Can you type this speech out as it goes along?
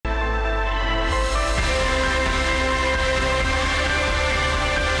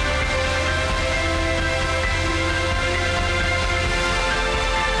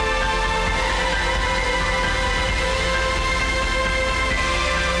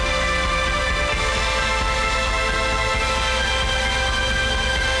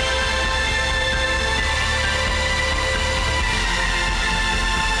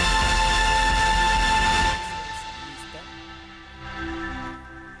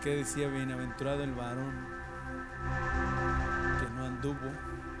Que decía: bienaventurado el varón que no anduvo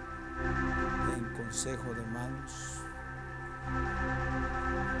en consejo de malos,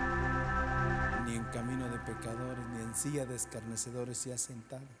 ni en camino de pecadores, ni en silla de escarnecedores se ha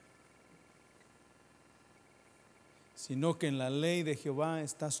sentado, sino que en la ley de Jehová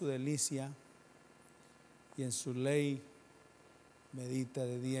está su delicia, y en su ley medita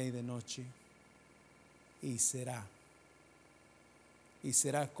de día y de noche, y será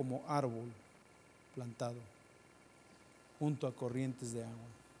como árbol plantado junto a corrientes de agua.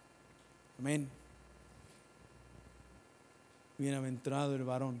 Amén. Bienaventurado el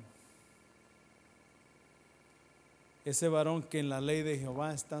varón, ese varón que en la ley de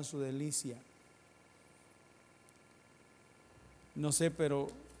Jehová está su delicia. No sé, pero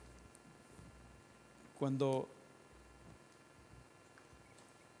cuando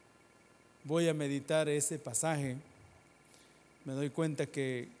voy a meditar ese pasaje, me doy cuenta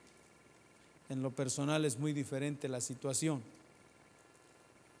que en lo personal es muy diferente la situación.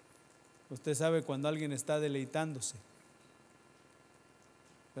 Usted sabe cuando alguien está deleitándose,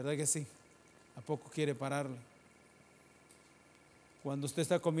 ¿verdad que sí? ¿A poco quiere pararle? Cuando usted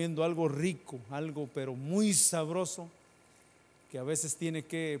está comiendo algo rico, algo pero muy sabroso, que a veces tiene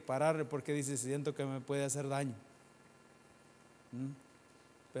que pararle porque dice: siento que me puede hacer daño,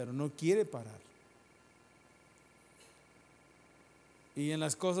 pero no quiere parar. Y en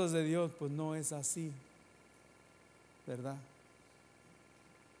las cosas de Dios pues no es así, ¿verdad?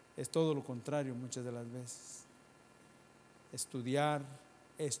 Es todo lo contrario muchas de las veces.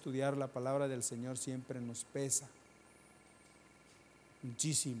 Estudiar la palabra del Señor siempre nos pesa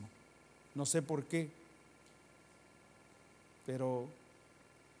muchísimo. No sé por qué, pero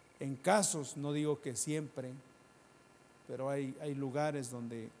en casos, no digo que siempre, pero hay lugares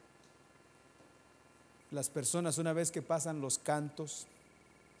donde las personas, una vez que pasan los cantos,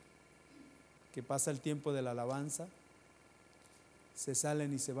 que pasa el tiempo de la alabanza, se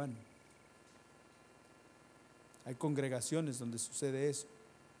salen y se van. Hay congregaciones donde sucede eso,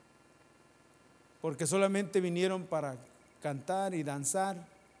 porque solamente vinieron para cantar y danzar.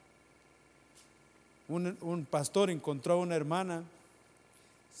 Un pastor encontró a una hermana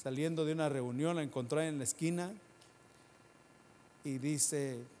saliendo de una reunión, la encontró en la esquina y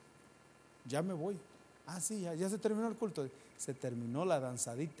dice: ya me voy. Sí, ya se terminó el culto. Se terminó la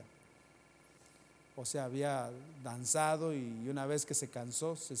danzadita. O sea, había danzado y una vez que se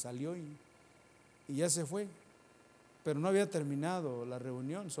cansó, se salió y ya se fue. Pero no había terminado la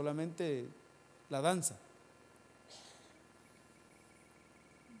reunión, solamente la danza.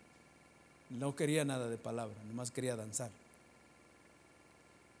 No quería nada de palabra, nomás quería danzar.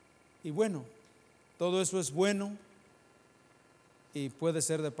 Y bueno, todo eso es bueno y puede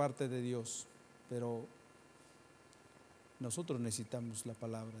ser de parte de Dios, pero nosotros necesitamos la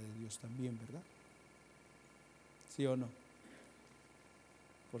palabra de Dios también, ¿verdad? ¿Sí o no?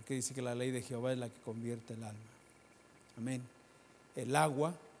 Porque dice que la ley de Jehová es la que convierte el alma. Amén. El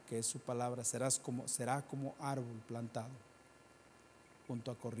agua, que es su palabra, será como árbol plantado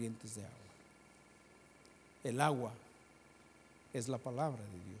junto a corrientes de agua. El agua es la palabra de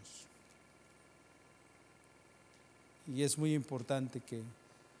Dios. Y es muy importante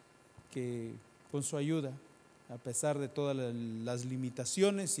que con su ayuda, a pesar de todas las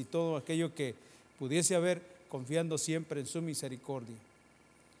limitaciones y todo aquello que pudiese haber, confiando siempre en su misericordia,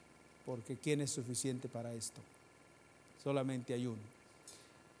 porque ¿quién es suficiente para esto? Solamente hay uno.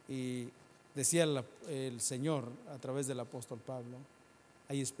 Y decía el Señor a través del apóstol Pablo: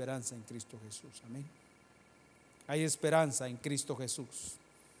 hay esperanza en Cristo Jesús. Amén. Hay esperanza en Cristo Jesús.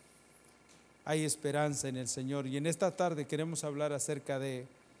 Hay esperanza en el Señor. Y en esta tarde queremos hablar acerca de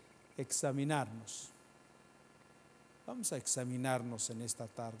examinarnos. Vamos a examinarnos en esta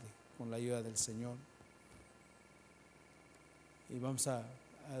tarde con la ayuda del Señor. Y vamos a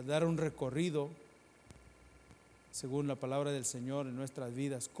dar un recorrido según la palabra del Señor en nuestras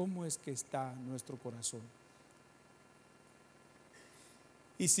vidas. ¿Cómo es que está nuestro corazón?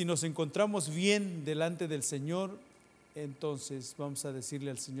 Y si nos encontramos bien delante del Señor, entonces vamos a decirle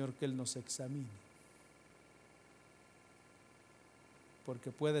al Señor que Él nos examine.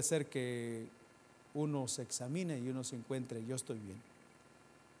 Porque puede ser que uno se examine y uno se encuentre: yo estoy bien.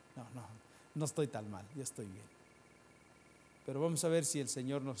 No estoy tan mal, yo estoy bien. Pero vamos a ver si el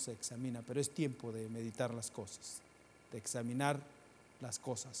Señor nos examina. Pero es tiempo de meditar las cosas, de examinar las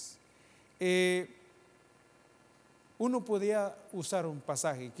cosas. Uno podía usar un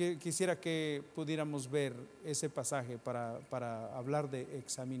pasaje. Quisiera que pudiéramos ver ese pasaje para hablar de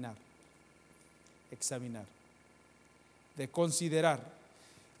examinar, de considerar.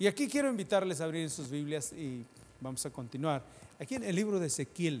 Y aquí quiero invitarles a abrir sus Biblias y vamos a continuar. aquí en el libro de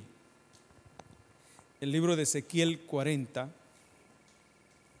Ezequiel, el libro de Ezequiel 40.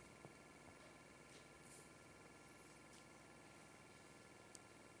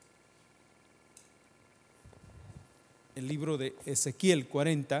 El libro de Ezequiel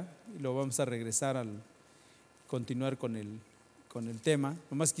 40, y lo vamos a regresar al continuar con el tema.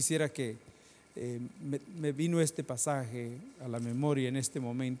 Nomás quisiera que me vino este pasaje a la memoria en este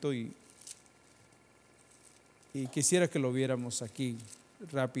momento y quisiera que lo viéramos aquí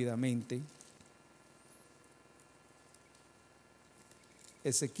rápidamente.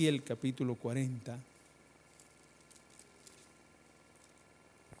 Ezequiel capítulo 40.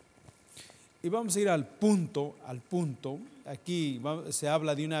 Y vamos a ir al punto. Aquí se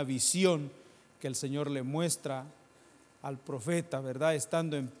habla de una visión que el Señor le muestra al profeta, ¿verdad?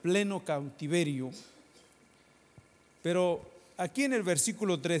 Estando en pleno cautiverio. Pero aquí en el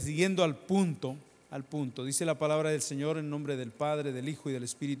versículo 3, siguiendo al punto, dice la palabra del Señor en nombre del Padre, del Hijo y del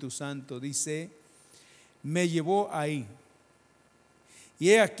Espíritu Santo. Dice: me llevó ahí, y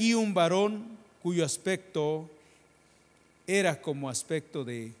he aquí un varón cuyo aspecto era como aspecto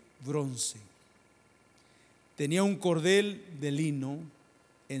de bronce. Tenía un cordel de lino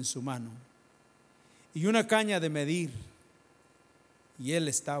en su mano y una caña de medir. Y él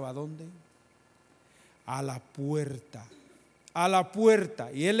estaba ¿dónde? A la puerta.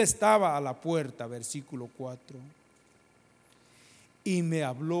 Y él estaba a la puerta, versículo 4. Y me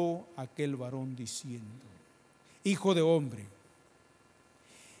habló aquel varón diciendo: hijo de hombre,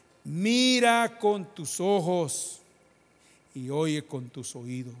 mira con tus ojos y oye con tus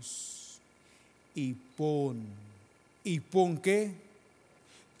oídos. Y pon ¿qué?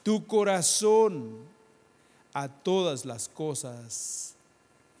 Tu corazón a todas las cosas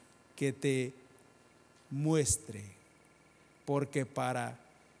que te muestre, porque para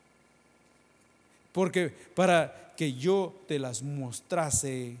que yo te las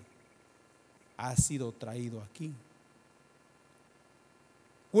mostrase has sido traído aquí.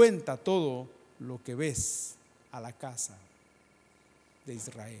 Cuenta todo lo que ves a la casa de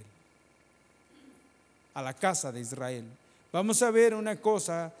Israel. A la casa de Israel. Vamos a ver una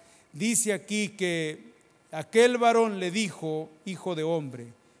cosa. Dice aquí que aquel varón le dijo: hijo de hombre,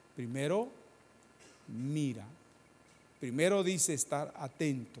 primero mira. Primero dice estar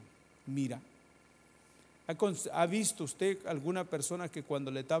atento, mira. ¿Ha visto usted alguna persona que cuando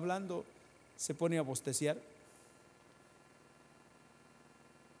le está hablando se pone a bostecear?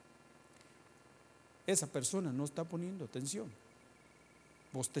 Esa persona no está poniendo atención,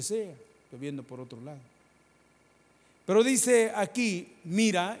 bostecea, viendo por otro lado. Pero dice aquí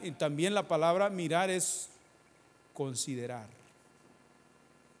mira, y también la palabra mirar es considerar.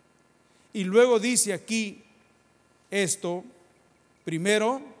 Y luego dice aquí esto: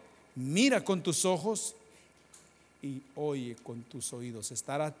 primero mira con tus ojos y oye con tus oídos,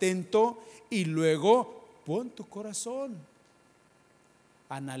 estar atento, y luego pon tu corazón,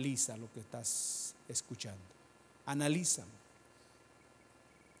 analiza lo que estás escuchando, analízalo,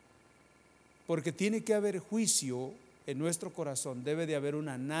 porque tiene que haber juicio en nuestro corazón, debe de haber un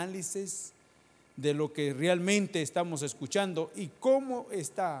análisis de lo que realmente estamos escuchando y cómo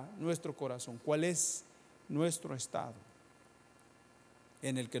está nuestro corazón, cuál es nuestro estado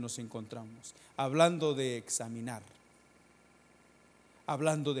en el que nos encontramos. Hablando de examinar,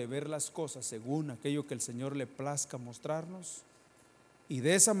 hablando de ver las cosas según aquello que el Señor le plazca mostrarnos, y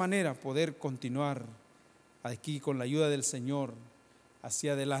de esa manera poder continuar aquí con la ayuda del Señor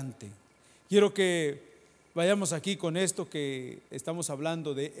hacia adelante. Quiero que vayamos aquí con esto que estamos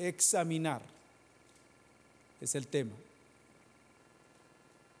hablando de examinar. Es el tema.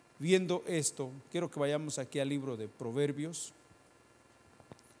 Viendo esto, quiero que vayamos aquí al libro de Proverbios.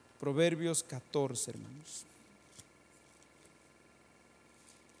 Proverbios 14, hermanos.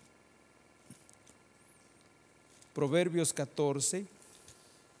 Proverbios 14.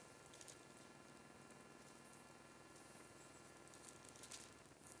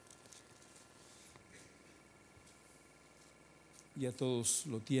 Ya todos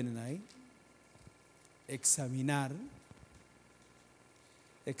lo tienen ahí.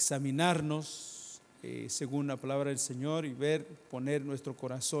 Examinarnos según la palabra del Señor, y ver, poner nuestro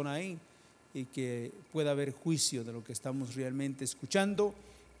corazón ahí, y que pueda haber juicio de lo que estamos realmente escuchando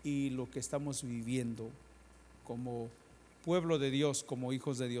y lo que estamos viviendo como pueblo de Dios, como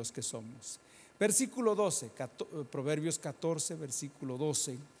hijos de Dios que somos. Versículo 12, Proverbios 14, versículo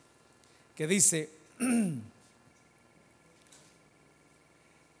 12, que dice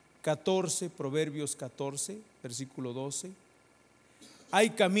 14, Proverbios 14, versículo 12.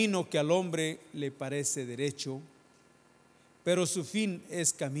 Hay camino que al hombre le parece derecho, pero su fin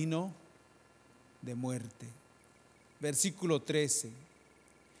es camino de muerte. Versículo 13.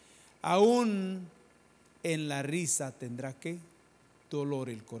 Aún en la risa tendrá ¿qué? Dolor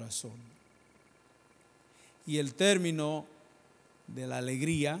el corazón. Y el término de la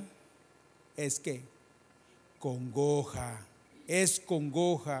alegría es ¿qué? Congoja. Es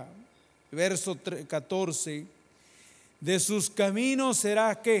congoja. Verso 14. De sus caminos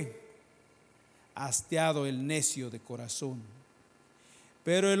será ¿qué? Hastiado el necio de corazón.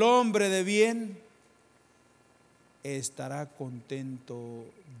 Pero el hombre de bien estará contento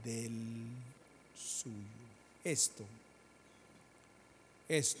del suyo. Esto.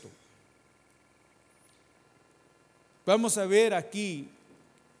 Vamos a ver aquí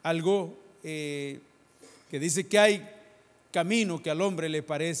algo que dice que hay camino que al hombre le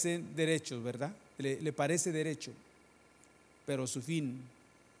parece derecho, ¿verdad? Le parece derecho, pero su fin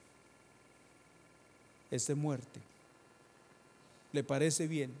es de muerte. ¿Le parece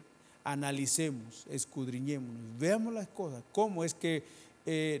bien? Analicemos, escudriñémonos, veamos las cosas, cómo es que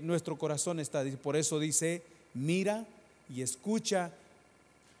nuestro corazón está. Por eso dice, mira y escucha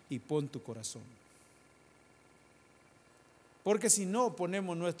y pon tu corazón. Porque si no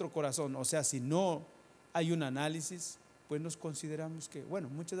ponemos nuestro corazón, o sea, si no hay un análisis, pues nos consideramos que, bueno,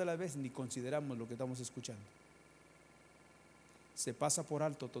 muchas de las veces ni consideramos lo que estamos escuchando. Se pasa por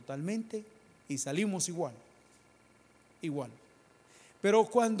alto totalmente y salimos igual. Pero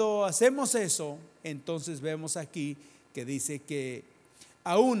cuando hacemos eso, entonces vemos aquí que dice que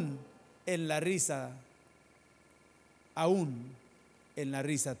aún en la risa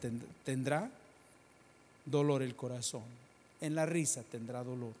tendrá dolor el corazón. En la risa tendrá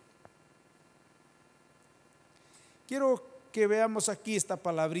dolor. Quiero que veamos aquí esta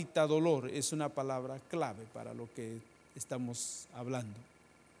palabrita dolor. Es una palabra clave para lo que estamos hablando,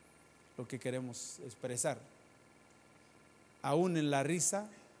 lo que queremos expresar. Aún en la risa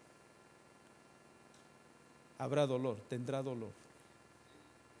habrá dolor, tendrá dolor.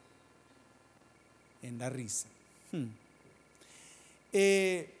 En la risa.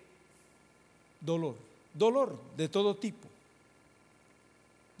 Dolor de todo tipo.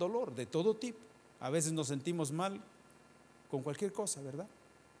 Dolor de todo tipo. A veces nos sentimos mal con cualquier cosa, ¿verdad?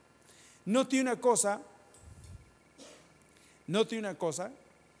 Note una cosa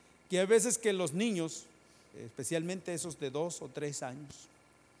que a veces que los niños, especialmente esos de 2 o 3 años,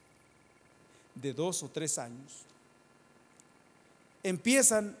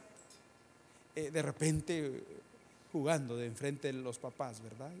 empiezan de repente jugando de enfrente de los papás,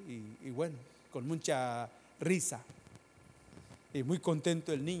 ¿verdad? Y bueno, con mucha risa y muy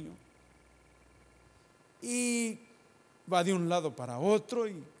contento el niño. Y va de un lado para otro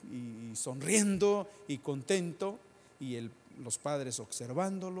y sonriendo y contento, y los padres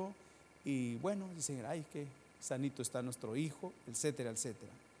observándolo, y bueno, dicen, ay, qué sanito está nuestro hijo, etcétera,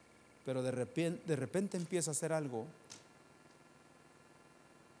 etcétera. Pero de repente empieza a hacer algo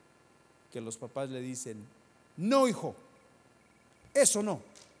que los papás le dicen, no, hijo, eso no.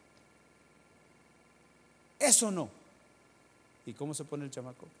 ¿Y cómo se pone el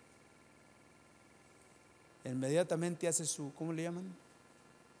chamaco? Inmediatamente hace su, ¿cómo le llaman?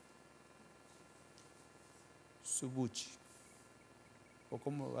 Su buchi. ¿O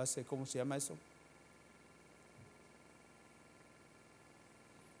cómo se llama eso?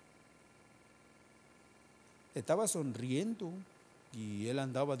 Estaba sonriendo y él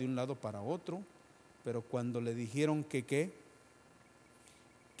andaba de un lado para otro, pero cuando le dijeron que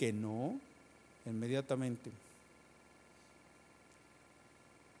no, inmediatamente.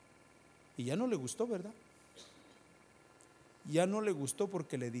 Y ya no le gustó, ¿verdad? Ya no le gustó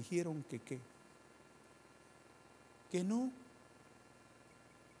porque le dijeron que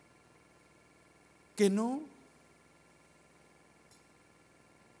no.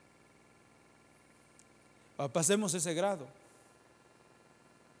 Pasemos ese grado.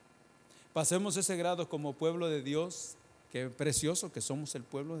 Pasemos ese grado como pueblo de Dios. Qué precioso que somos el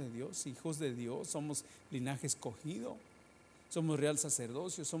pueblo de Dios, hijos de Dios, somos linaje escogido, somos real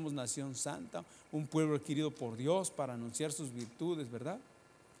sacerdocio, somos nación santa, un pueblo adquirido por Dios para anunciar sus virtudes, ¿verdad?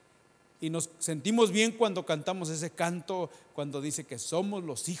 Y nos sentimos bien cuando cantamos ese canto, cuando dice que somos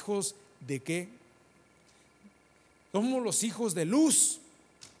los hijos de ¿qué? Somos los hijos de luz.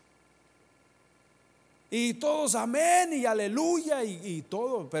 Y todos amén y aleluya y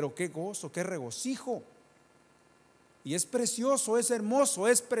todo, pero qué gozo, qué regocijo. Y es precioso, es hermoso,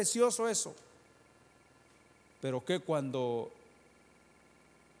 es precioso eso. Pero que cuando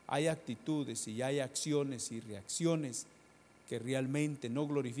hay actitudes y hay acciones y reacciones que realmente no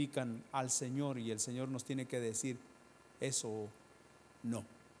glorifican al Señor, y el Señor nos tiene que decir eso no.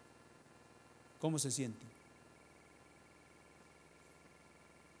 ¿Cómo se siente?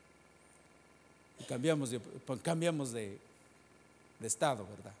 cambiamos de estado,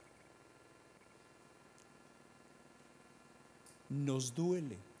 ¿verdad? Nos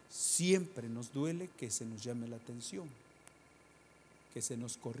duele, siempre nos duele que se nos llame la atención, que se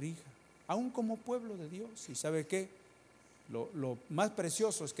nos corrija, aún como pueblo de Dios. ¿Y sabe qué? Lo más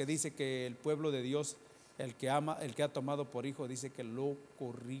precioso es que dice que el pueblo de Dios, el que ama, el que ha tomado por hijo, dice que lo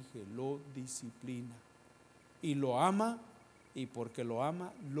corrige, lo disciplina. Y lo ama, y porque lo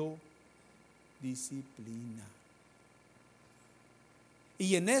ama, lo disciplina.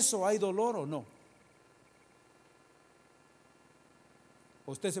 ¿Y en eso hay dolor o no?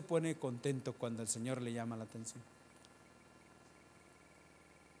 ¿Usted se pone contento cuando el Señor le llama la atención?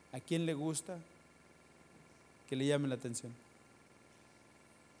 ¿A quién le gusta que le llame la atención?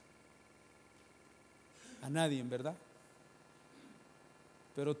 A nadie, en verdad.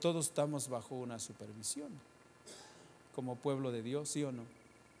 Pero todos estamos bajo una supervisión, como pueblo de Dios, ¿sí o no?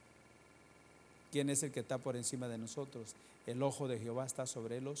 ¿Quién es el que está por encima de nosotros? El ojo de Jehová está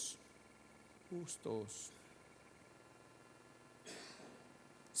sobre los justos.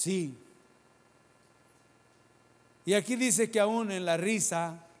 Sí. Y aquí dice que aún en la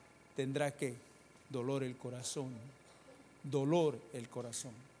risa tendrá que dolor el corazón, dolor el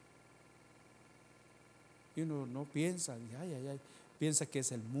corazón. Y uno no piensa, piensa que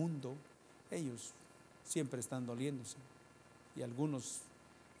es el mundo. Ellos siempre están doliéndose. Y algunos,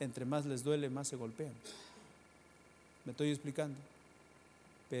 entre más les duele, más se golpean. ¿Me estoy explicando?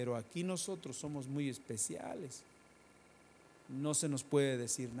 Pero aquí nosotros somos muy especiales. No se nos puede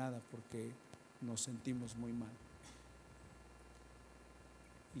decir nada porque nos sentimos muy mal.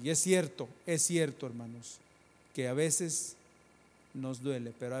 Y es cierto, hermanos, que a veces nos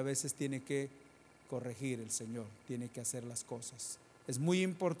duele, pero a veces tiene que corregir el Señor, tiene que hacer las cosas. Es muy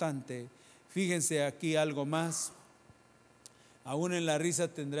importante. Fíjense aquí algo más. Aún en la risa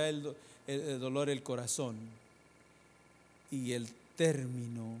tendrá el dolor el corazón. Y el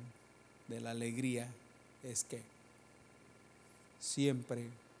término de la alegría es que siempre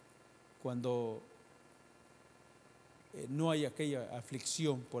cuando no hay aquella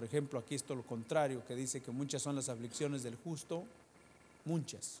aflicción, por ejemplo, aquí está lo contrario, que dice que muchas son las aflicciones del justo,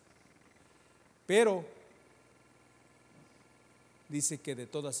 muchas. Pero dice que de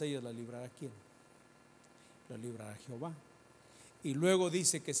todas ellas la librará ¿quién? La librará Jehová. Y luego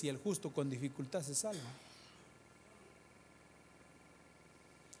dice que si el justo con dificultad se salva,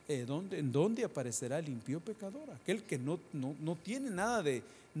 ¿en dónde aparecerá el impío pecador? Aquel que no tiene nada de,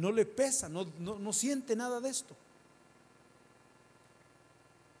 no le pesa, no siente nada de esto.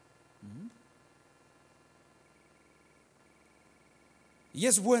 Y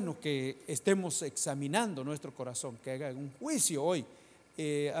es bueno que estemos examinando nuestro corazón, que haga un juicio hoy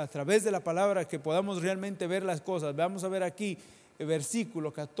a través de la palabra, que podamos realmente ver las cosas. Vamos a ver aquí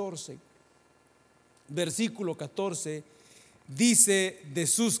versículo 14. Versículo 14 dice: de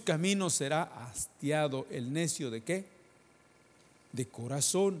sus caminos será hastiado el necio. ¿De qué? De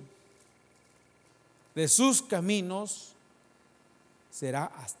corazón. De sus caminos será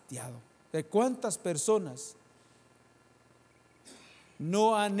hastiado. ¿De cuántas personas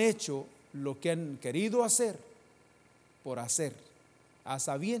no han hecho lo que han querido hacer por hacer, a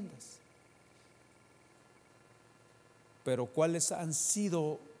sabiendas? Pero ¿cuáles han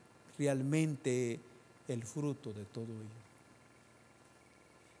sido realmente el fruto de todo ello?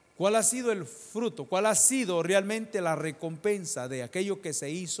 ¿Cuál ha sido el fruto? ¿Cuál ha sido realmente la recompensa de aquello que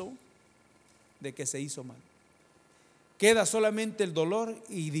se hizo, de que se hizo mal? Queda solamente el dolor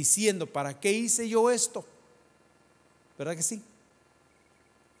y diciendo: ¿para qué hice yo esto? ¿Verdad que sí?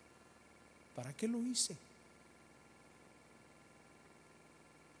 ¿Para qué lo hice?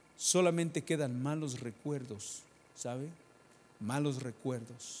 Solamente quedan malos recuerdos, ¿sabe? Malos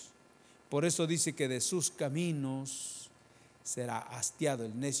recuerdos. Por eso dice que de sus caminos será hastiado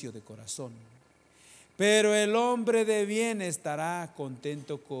el necio de corazón. Pero el hombre de bien estará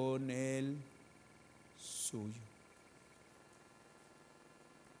contento con el suyo.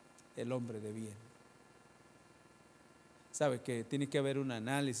 El hombre de bien. Sabe que tiene que haber un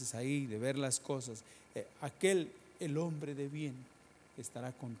análisis ahí de ver las cosas. El hombre de bien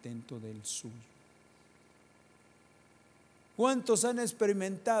estará contento del suyo. ¿Cuántos han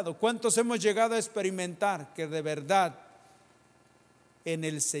experimentado? ¿Cuántos hemos llegado a experimentar que de verdad en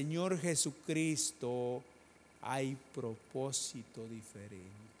el Señor Jesucristo hay propósito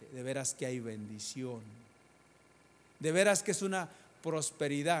diferente? De veras que hay bendición. De veras que es una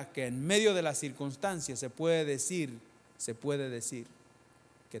prosperidad que en medio de las circunstancias se puede decir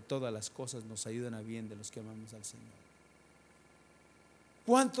que todas las cosas nos ayudan a bien de los que amamos al Señor.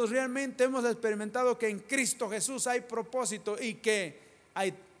 ¿Cuántos realmente hemos experimentado que en Cristo Jesús hay propósito y que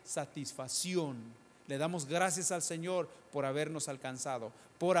hay satisfacción Le damos gracias al Señor por habernos alcanzado,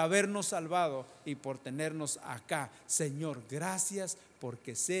 por habernos salvado y por tenernos acá. Señor, gracias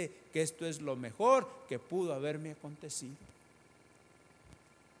porque sé que esto es lo mejor que pudo haberme acontecido.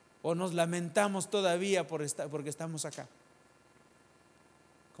 O nos lamentamos todavía porque estamos acá.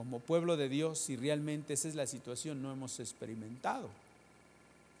 Como pueblo de Dios, si realmente esa es la situación, no hemos experimentado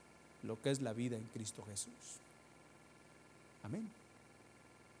lo que es la vida en Cristo Jesús. Amén.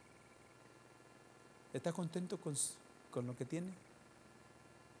 ¿Está contento con lo que tiene?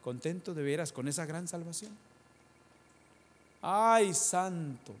 ¿Contento de veras con esa gran salvación? ¡Ay,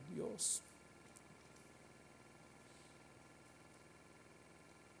 santo Dios!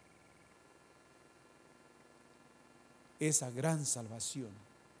 Esa gran salvación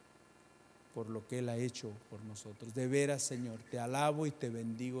por lo que Él ha hecho por nosotros. De veras, Señor, te alabo y te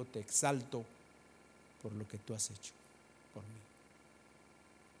bendigo, te exalto por lo que tú has hecho por mí.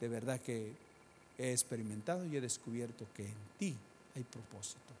 De verdad que he experimentado y he descubierto que en ti hay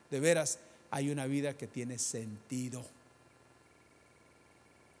propósito. De veras hay una vida que tiene sentido.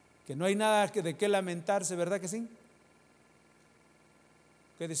 Que no hay nada de qué lamentarse, ¿verdad que sí?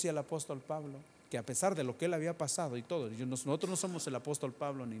 ¿Qué decía el apóstol Pablo? Que a pesar de lo que él había pasado y todo, nosotros no somos el apóstol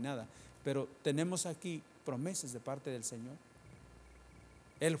Pablo ni nada, pero tenemos aquí promesas de parte del Señor.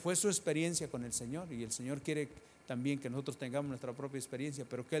 Él fue su experiencia con el Señor y el Señor quiere también que nosotros tengamos nuestra propia experiencia,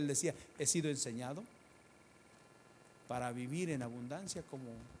 pero que él decía, he sido enseñado para vivir en abundancia como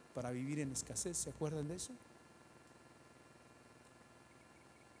para vivir en escasez. ¿Se acuerdan de eso?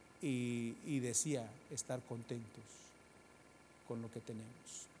 Y decía estar contentos con lo que tenemos.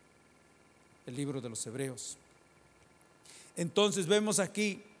 El libro de los Hebreos. Entonces vemos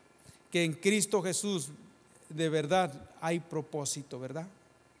aquí que en Cristo Jesús de verdad hay propósito, ¿verdad?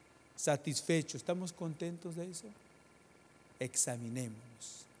 Satisfecho. ¿Estamos contentos de eso?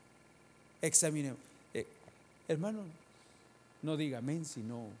 Examinémonos. Examinemos. Hermano, no diga amén si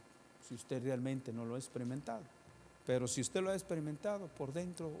usted realmente no lo ha experimentado. Pero si usted lo ha experimentado por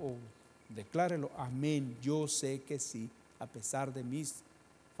dentro, o declárelo, amén, yo sé que sí, a pesar de mis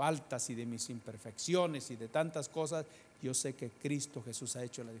faltas y de mis imperfecciones y de tantas cosas, yo sé que Cristo Jesús ha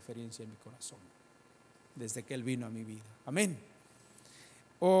hecho la diferencia en mi corazón desde que Él vino a mi vida. Amén.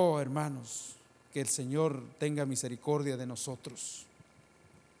 Oh, hermanos, que el Señor tenga misericordia de nosotros,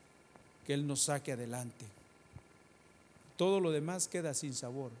 que Él nos saque adelante. Todo lo demás queda sin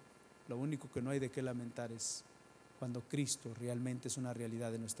sabor. Lo único que no hay de qué lamentar es cuando Cristo realmente es una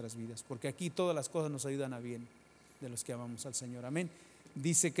realidad de nuestras vidas, porque aquí todas las cosas nos ayudan a bien de los que amamos al Señor. Amén.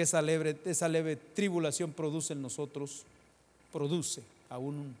 Dice que esa leve tribulación produce en nosotros, produce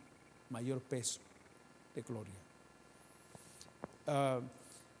aún un mayor peso de gloria.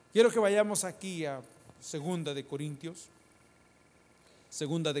 Quiero que vayamos aquí a Segunda de Corintios,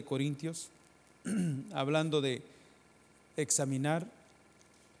 hablando de examinar,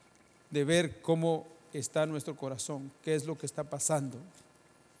 de ver cómo está nuestro corazón, qué es lo que está pasando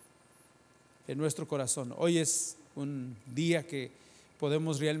en nuestro corazón. Hoy es un día que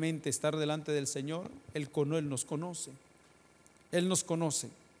podemos realmente estar delante del Señor. Él nos conoce. Él nos conoce.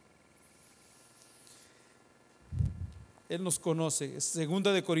 Él nos conoce.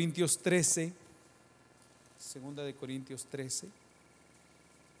 Segunda de Corintios 13. Segunda de Corintios 13.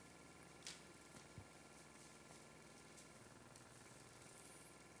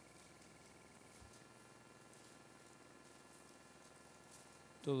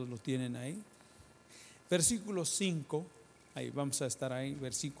 Todos lo tienen ahí. Versículo 5. Ahí vamos a estar ahí.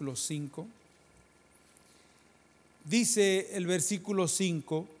 Versículo 5. Dice el versículo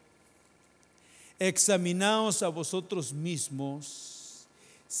 5: examinaos a vosotros mismos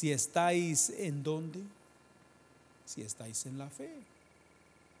si estáis en dónde, si estáis en la fe.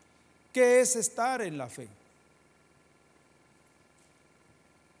 ¿Qué es estar en la fe?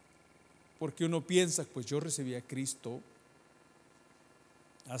 Porque uno piensa, pues yo recibí a Cristo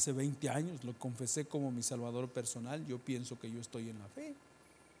hace 20 años, lo confesé como mi Salvador personal, yo pienso que yo estoy en la fe.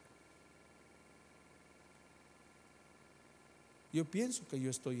 Yo pienso que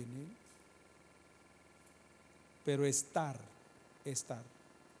yo estoy en Él. Pero estar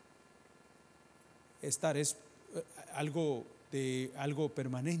es algo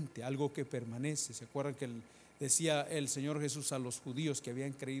permanente, algo que permanece. ¿Se acuerdan que decía el Señor Jesús a los judíos que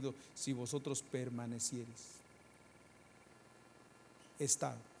habían creído, si vosotros permaneciereis?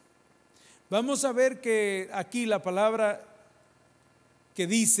 Estar. Vamos a ver que aquí la palabra que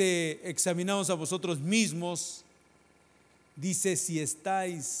dice examinaos a vosotros mismos, dice si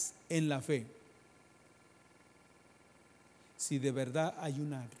estáis en la fe. Si de verdad hay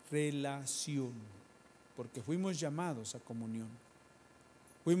una relación, porque fuimos llamados a comunión.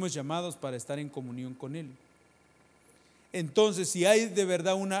 Fuimos llamados para estar en comunión con Él. Entonces, si hay de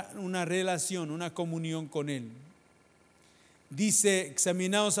verdad una relación, una comunión con Él, dice: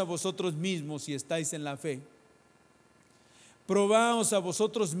 examinaos a vosotros mismos si estáis en la fe. Probaos a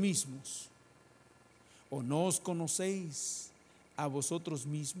vosotros mismos. ¿O no os conocéis a vosotros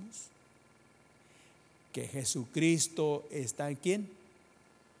mismos? Que Jesucristo está ¿en quién?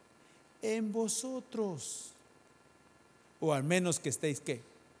 En vosotros. O al menos que estéis ¿qué?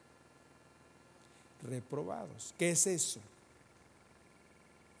 Reprobados. ¿Qué es eso?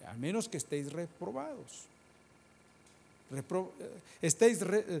 Al menos que estéis reprobados. Estéis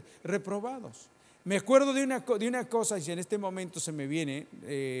reprobados. Me acuerdo de una cosa, y en este momento se me viene,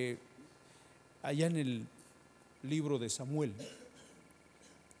 allá en el libro de Samuel,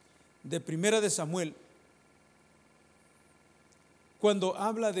 de Primera de Samuel, cuando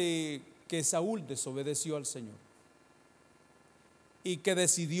habla de que Saúl desobedeció al Señor y que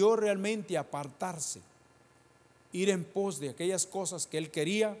decidió realmente apartarse, ir en pos de aquellas cosas que él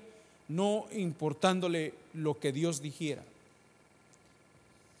quería, no importándole lo que Dios dijera.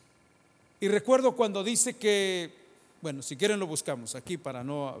 Y recuerdo cuando dice que, bueno, si quieren lo buscamos aquí para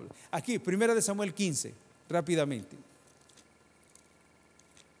no hablar. Aquí, Primera de Samuel 15, rápidamente.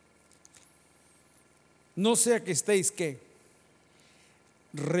 No sea que estéis ¿qué?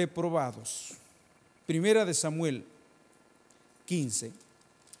 Reprobados. Primera de Samuel 15.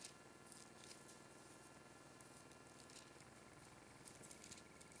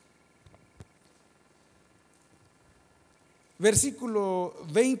 Versículo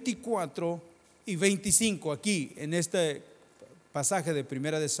 24 y 25 aquí en este pasaje de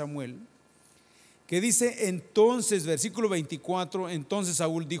Primera de Samuel, que dice entonces, versículo 24, entonces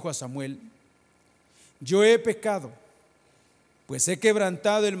Saúl dijo a Samuel: yo he pecado, pues he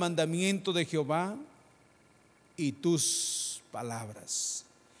quebrantado el mandamiento de Jehová y tus palabras,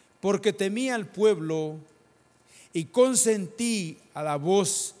 porque temí al pueblo y consentí a la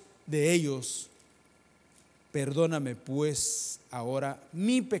voz de ellos. Perdóname pues ahora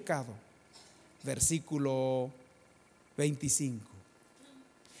mi pecado. Versículo 25.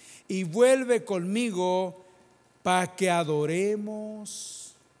 Y vuelve conmigo para que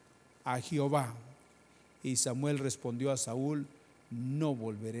adoremos a Jehová. Y Samuel respondió a Saúl: no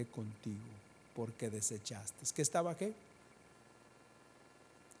volveré contigo, porque desechaste. ¿Qué estaba qué?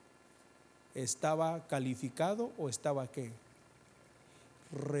 ¿Estaba calificado o estaba qué?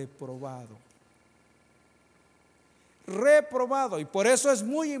 Reprobado. Reprobado. Y por eso es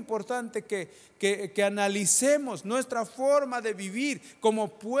muy importante que analicemos nuestra forma de vivir como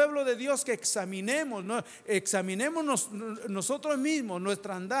pueblo de Dios, que examinemos, ¿no? Examinemos nosotros mismos,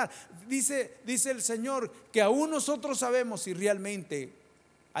 nuestro andar. Dice el Señor que aún nosotros sabemos si realmente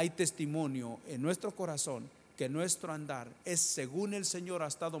hay testimonio en nuestro corazón que nuestro andar es según el Señor ha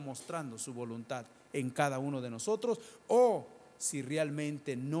estado mostrando su voluntad en cada uno de nosotros, o si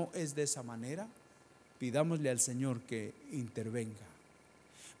realmente no es de esa manera. Pidámosle al Señor que intervenga.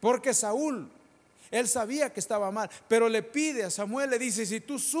 Porque Saúl, él sabía que estaba mal, pero le pide a Samuel, le dice: si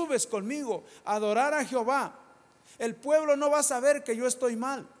tú subes conmigo a adorar a Jehová, el pueblo no va a saber que yo estoy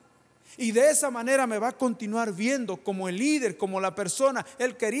mal. Y de esa manera me va a continuar viendo como el líder, como la persona.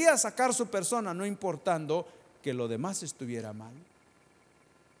 Él quería sacar su persona, no importando que lo demás estuviera mal.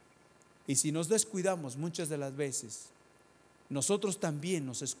 Y si nos descuidamos muchas de las veces, nosotros también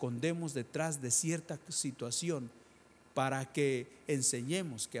nos escondemos detrás de cierta situación para que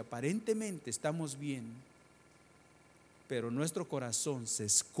enseñemos que aparentemente estamos bien, pero nuestro corazón se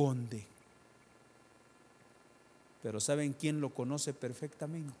esconde. Pero ¿saben quién lo conoce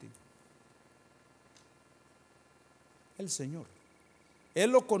perfectamente? El Señor.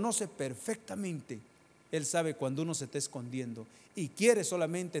 Él lo conoce perfectamente. Él sabe cuando uno se está escondiendo y quiere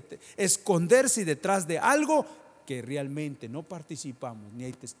solamente esconderse detrás de algo que realmente no participamos ni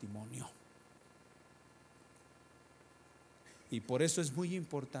hay testimonio. Y por eso es muy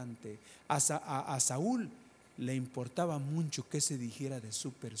importante. A Saúl le importaba mucho que se dijera de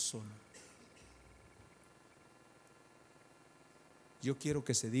su persona. Yo quiero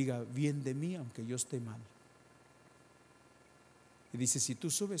que se diga bien de mí aunque yo esté mal. Y dice: si tú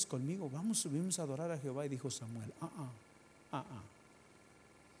subes conmigo, subimos a adorar a Jehová. Y dijo Samuel: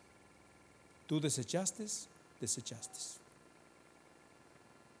 tú desechaste.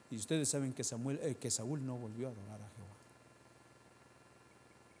 Y ustedes saben que Saúl no volvió a adorar a Jehová.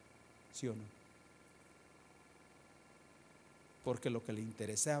 ¿Sí o no? Porque lo que le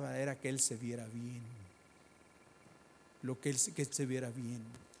interesaba era que él se viera bien. Que él se viera bien.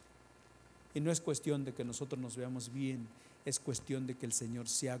 Y no es cuestión de que nosotros nos veamos bien, es cuestión de que el Señor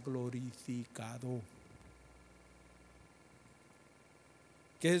sea glorificado.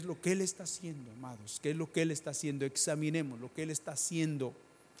 ¿Qué es lo que Él está haciendo, amados? ¿Qué es lo que Él está haciendo? Examinemos lo que Él está haciendo.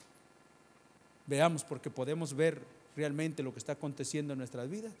 Veamos, porque podemos ver realmente lo que está aconteciendo en nuestras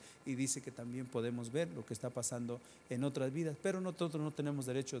vidas, y dice que también podemos ver lo que está pasando en otras vidas, pero nosotros no tenemos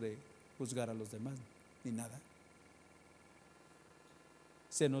derecho de juzgar a los demás ni nada.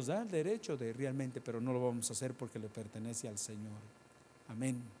 Se nos da el derecho de realmente, pero no lo vamos a hacer porque le pertenece al Señor.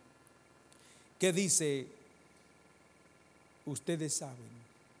 Amén. ¿Qué dice? Ustedes saben.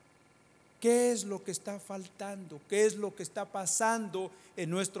 ¿Qué es lo que está faltando? ¿Qué es lo que está pasando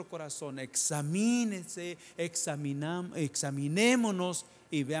en nuestro corazón? Examínense, examinémonos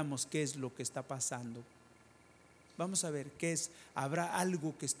y veamos qué es lo que está pasando. Vamos a ver qué es. Habrá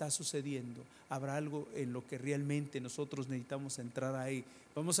algo que está sucediendo. Habrá algo en lo que realmente nosotros necesitamos entrar ahí.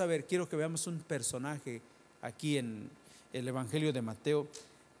 Vamos a ver, quiero que veamos un personaje aquí en el Evangelio de Mateo.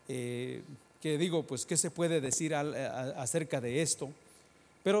 Que digo, pues, ¿qué se puede decir acerca de esto?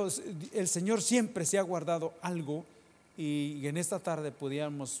 Pero el Señor siempre se ha guardado algo, y en esta tarde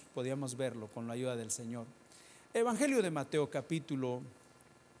podíamos verlo con la ayuda del Señor. Evangelio de Mateo, capítulo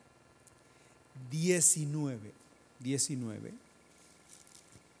 19.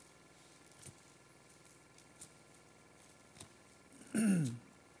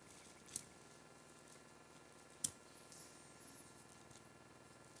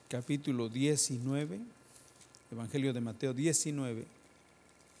 Capítulo 19, Evangelio de Mateo 19.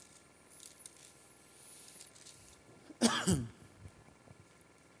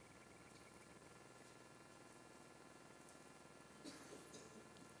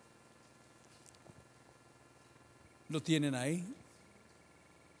 ¿Lo tienen ahí?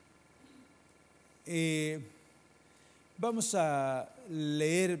 Vamos a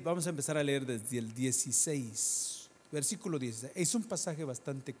empezar a leer desde el 16, versículo 16. Es un pasaje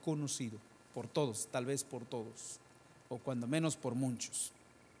bastante conocido por todos, tal vez por todos, o cuando menos por muchos.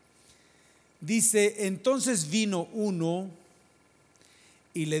 Dice: entonces vino uno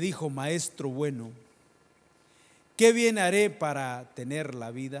y le dijo: Maestro bueno, ¿qué bien haré para tener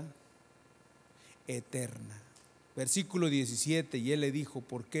la vida eterna? Versículo 17, y él le dijo: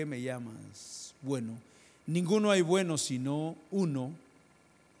 ¿por qué me llamas bueno? Ninguno hay bueno sino uno,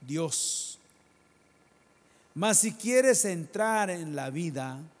 Dios. Mas si quieres entrar en la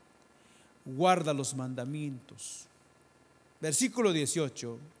vida, guarda los mandamientos. Versículo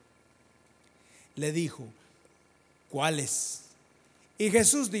 18, le dijo: ¿cuáles? Y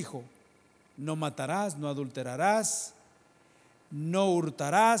Jesús dijo: no matarás, no adulterarás, no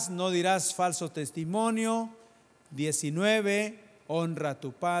hurtarás, no dirás falso testimonio. 19, honra a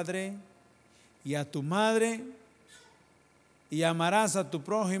tu padre y a tu madre, y amarás a tu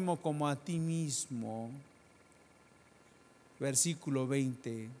prójimo como a ti mismo. Versículo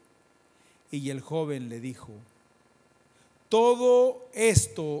 20, y el joven le dijo: todo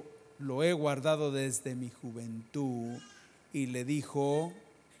esto lo he guardado desde mi juventud. Y le dijo,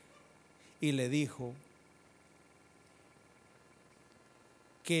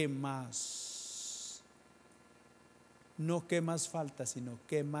 ¿qué más? No qué más falta, sino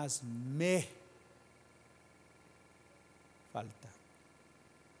qué más me falta.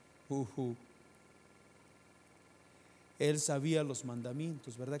 Él sabía los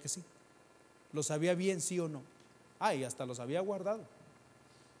mandamientos, ¿verdad que sí? ¿Los sabía bien, sí o no? Y hasta los había guardado.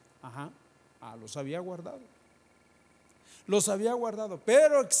 Los había guardado. Los había guardado,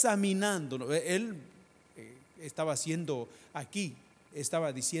 pero examinándolo, él estaba haciendo aquí,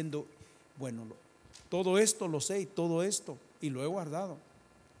 estaba diciendo: bueno, todo esto lo sé, y todo esto, y lo he guardado,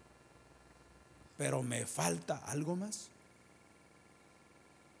 pero me falta algo más.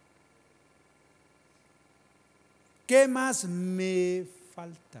 ¿Qué más me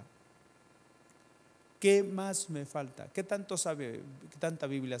falta? ¿Qué más me falta? ¿Qué tanto sabe, qué tanta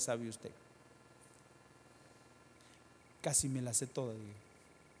Biblia sabe usted? Casi me la sé toda,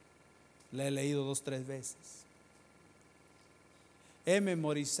 la he leído 2, 3 veces. He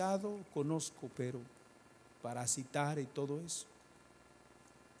memorizado, conozco, pero para citar y todo eso.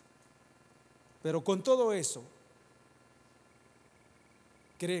 Pero con todo eso,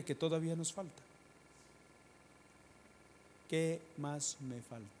 ¿cree que todavía nos falta? ¿Qué más me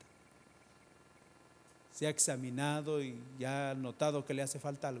falta? ¿Se ha examinado y ya ha notado que le hace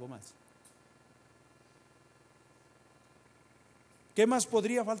falta algo más? ¿Qué más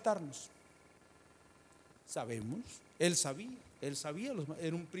podría faltarnos? Sabemos, él sabía,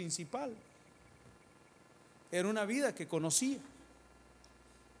 era un principal, era una vida que conocía,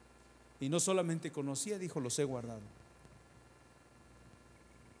 y no solamente conocía, dijo: los he guardado.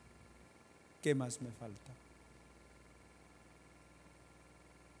 ¿Qué más me falta?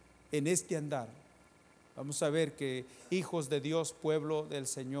 En este andar, Vamos a ver que hijos de Dios, pueblo del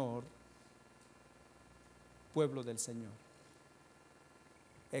Señor,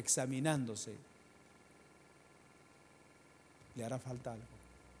 examinándose, le hará falta algo.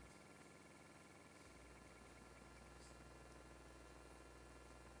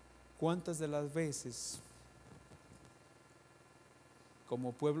 ¿Cuántas de las veces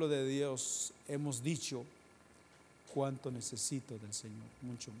como pueblo de Dios hemos dicho cuánto necesito del Señor?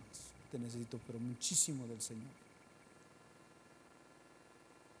 Mucho más, te necesito, pero muchísimo del Señor.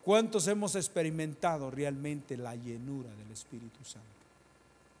 ¿Cuántos hemos experimentado realmente la llenura del Espíritu Santo?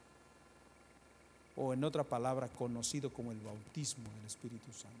 O en otra palabra, conocido como el bautismo del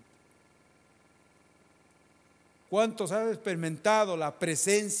Espíritu Santo. ¿Cuántos han experimentado la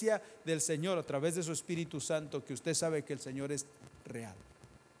presencia del Señor a través de su Espíritu Santo, que usted sabe que el Señor es real?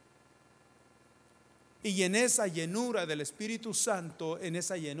 Y en esa llenura del Espíritu Santo, el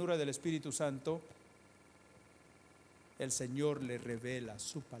Señor le revela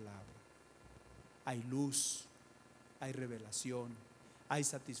su palabra. Hay luz, hay revelación, hay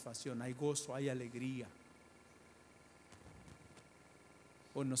satisfacción, hay gozo, hay alegría.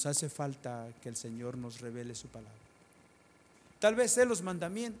 O nos hace falta que el Señor nos revele su palabra. Tal vez sé los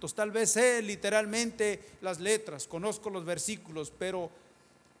mandamientos, tal vez sé literalmente las letras, conozco los versículos, pero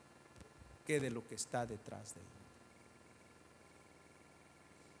 ¿qué de lo que está detrás de él?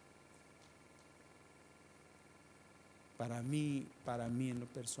 Para mí en lo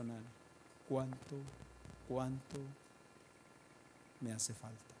personal, ¿cuánto me hace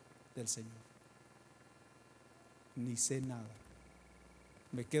falta del Señor? Ni sé nada.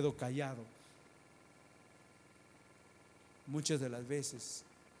 Me quedo callado. Muchas de las veces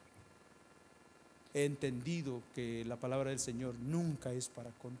he entendido que la palabra del Señor nunca es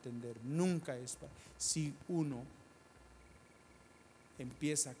para contender, nunca es para... Si uno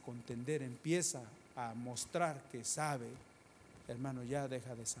empieza a contender, empieza a mostrar que sabe, hermano, ya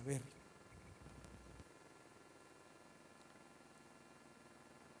deja de saber.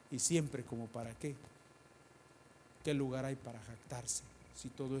 Y siempre como para qué. ¿Qué lugar hay para jactarse si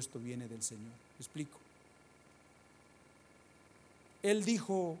todo esto viene del Señor? ¿Me explico? Él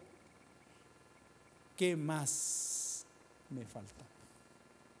dijo, ¿qué más me falta?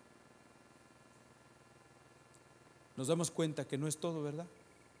 Nos damos cuenta que no es todo, ¿verdad?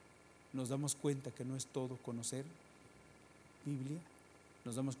 Nos damos cuenta que no es todo conocer Biblia.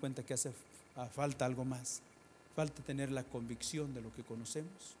 Nos damos cuenta que hace falta algo más. Falta tener la convicción de lo que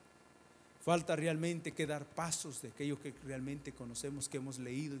conocemos. Falta realmente que dar pasos de aquello que realmente conocemos, que hemos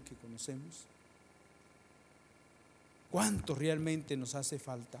leído y que conocemos. ¿Cuánto realmente nos hace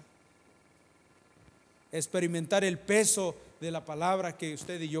falta? Experimentar el peso de la palabra que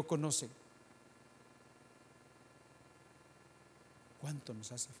usted y yo conocen. ¿Cuánto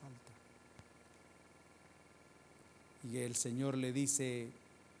nos hace falta? Y el Señor le dice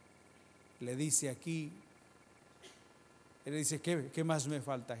aquí, Él dice, ¿qué más me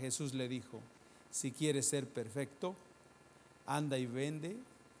falta? Jesús le dijo, si quieres ser perfecto, anda y vende,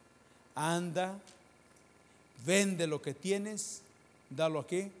 vende lo que tienes, dalo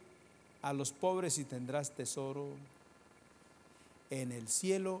aquí a los pobres y tendrás tesoro en el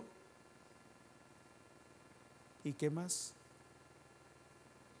cielo. ¿Y qué más?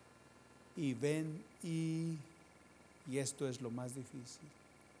 Y ven y esto es lo más difícil.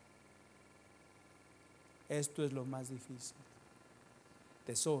 Esto es lo más difícil.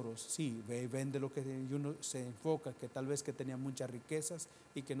 Tesoros, sí, vende lo que uno se enfoca, que tal vez que tenía muchas riquezas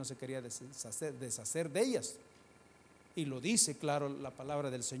y que no se quería deshacer de ellas. Y lo dice claro la palabra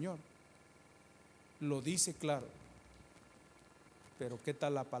del Señor. Lo dice claro. Pero ¿qué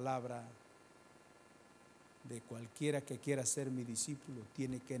tal la palabra de cualquiera que quiera ser mi discípulo?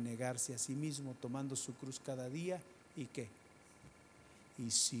 Tiene que negarse a sí mismo, tomando su cruz cada día. ¿Y qué? Y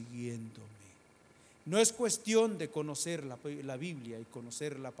siguiéndome. No es cuestión de conocer la Biblia y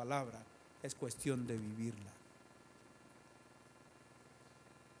conocer la palabra, es cuestión de vivirla.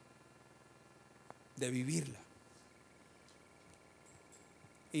 De vivirla.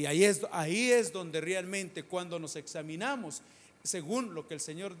 Y ahí es donde realmente cuando nos examinamos, según lo que el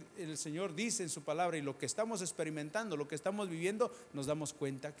Señor dice en su palabra y lo que estamos experimentando, lo que estamos viviendo, nos damos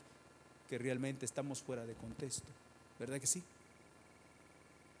cuenta que realmente estamos fuera de contexto. ¿Verdad que sí?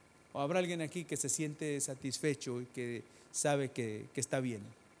 ¿O habrá alguien aquí que se siente satisfecho y que sabe que está bien?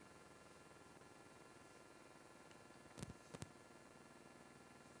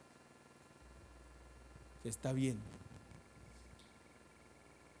 Que está bien.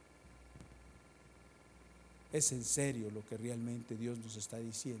 Es en serio lo que realmente Dios nos está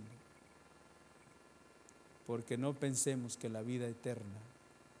diciendo. Porque no pensemos que la vida eterna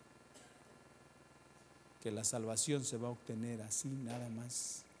que la salvación se va a obtener así nada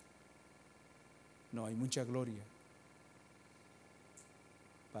más. No, hay mucha gloria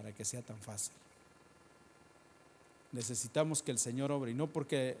para que sea tan fácil. Necesitamos que el Señor obre, y no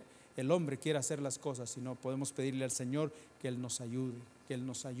porque el hombre quiera hacer las cosas, sino podemos pedirle al Señor que Él nos ayude, que Él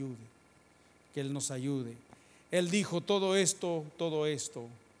nos ayude, que Él nos ayude. Él dijo: todo esto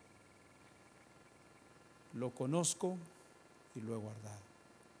lo conozco y lo he guardado.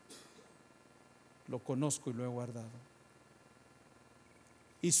 Lo conozco y lo he guardado.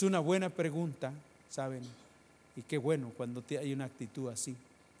 Hizo una buena pregunta, ¿saben? Y qué bueno cuando hay una actitud así.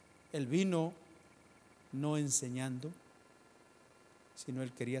 Él vino no enseñando, sino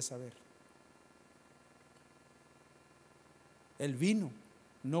él quería saber. Él vino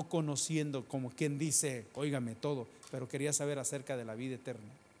no conociendo, como quien dice, óigame todo, pero quería saber acerca de la vida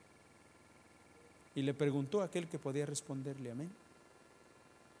eterna. Y le preguntó a aquel que podía responderle, amén.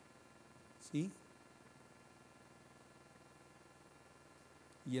 ¿Sí?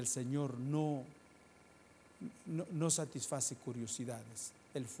 Y el Señor no satisface curiosidades.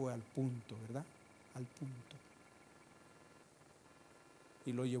 Él fue al punto, ¿verdad? Al punto.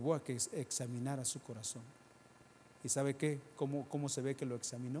 Y lo llevó a que examinara su corazón. ¿Y sabe qué? ¿Cómo se ve que lo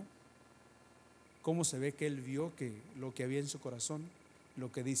examinó? ¿Cómo se ve que él vio que lo que había en su corazón? Lo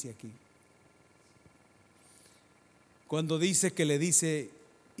que dice aquí. Cuando dice que le dice: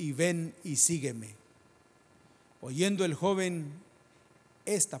 y ven y sígueme. Oyendo el joven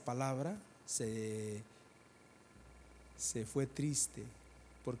esta palabra, se fue triste,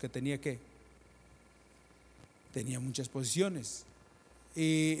 porque tenía muchas posiciones.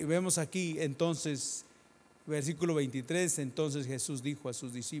 Y vemos aquí entonces, versículo 23, entonces Jesús dijo a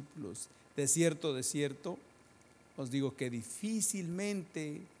sus discípulos: de cierto, os digo que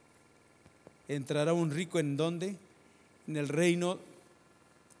difícilmente entrará un rico, ¿en dónde? En el reino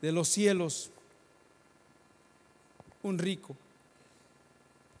de los cielos. Un rico.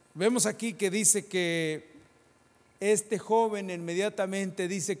 Vemos aquí que dice que este joven inmediatamente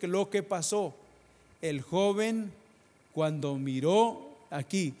dice que lo que pasó, el joven cuando miró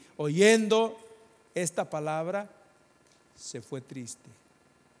aquí, oyendo esta palabra, se fue triste,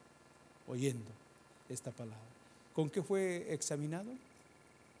 oyendo esta palabra. ¿Con qué fue examinado?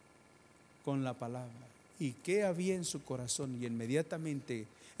 Con la palabra. ¿Y qué había en su corazón? Y inmediatamente,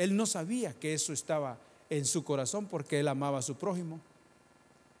 él no sabía que eso estaba en su corazón, porque él amaba a su prójimo,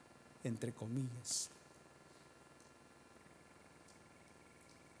 entre comillas.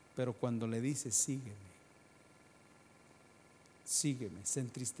 Pero cuando le dice: sígueme, se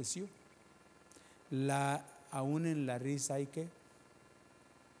entristeció. Aún en la risa hay que,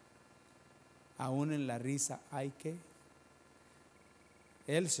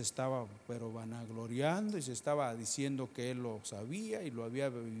 él se estaba pero vanagloriando y se estaba diciendo que él lo sabía y lo había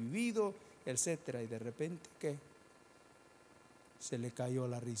vivido, etcétera, y de repente, ¿qué? Se le cayó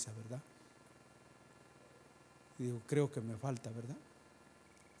la risa, ¿verdad? Y digo, creo que me falta, ¿verdad?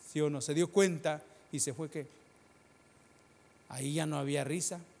 ¿Sí o no? Se dio cuenta y se fue, ¿qué? Ahí ya no había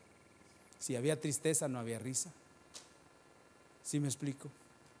risa. Si había tristeza, no había risa. ¿Sí me explico?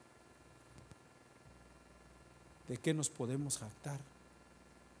 ¿De qué nos podemos jactar?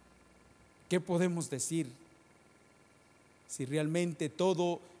 ¿Qué podemos decir? Si realmente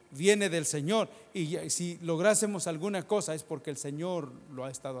todo viene del Señor, y si lográsemos alguna cosa es porque el Señor lo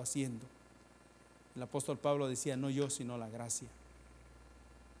ha estado haciendo. El apóstol Pablo decía: no yo, sino la gracia.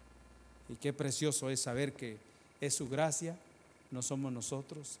 Y qué precioso es saber que es su gracia, no somos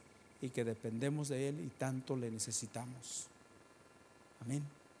nosotros, y que dependemos de Él y tanto le necesitamos. Amén.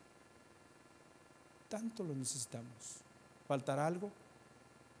 Tanto lo necesitamos. ¿Faltará algo?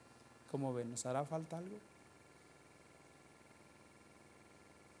 ¿Cómo ven? ¿Nos hará falta algo?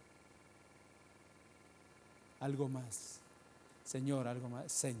 Algo más. Señor, algo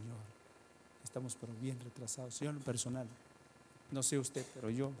más. Señor, estamos pero bien retrasados. Yo en lo personal, no sé usted, pero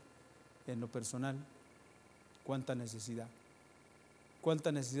yo en lo personal, cuánta necesidad.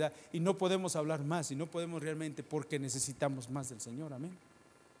 Y no podemos hablar más, y no podemos realmente, porque necesitamos más del Señor. Amén.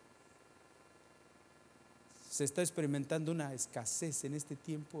 ¿Se está experimentando una escasez en este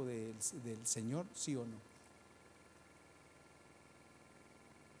tiempo del Señor? ¿Sí o no?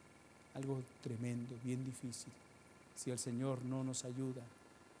 Algo tremendo, bien difícil. Si el Señor no nos ayuda,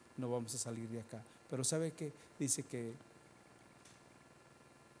 no vamos a salir de acá. Pero ¿sabe qué? Dice que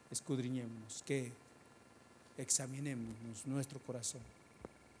escudriñémonos, que examinemos nuestro corazón.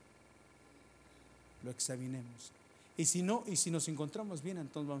 Lo examinemos. Y si nos encontramos bien,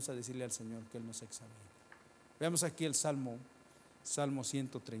 entonces vamos a decirle al Señor que Él nos examine. Veamos aquí el Salmo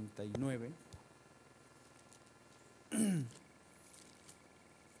 139.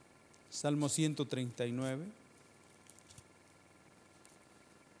 Salmo 139.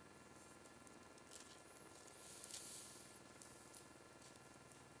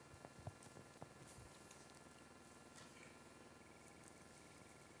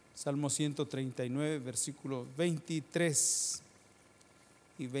 Salmo 139, versículos 23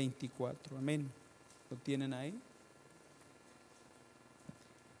 y 24. Amén. ¿Lo tienen ahí?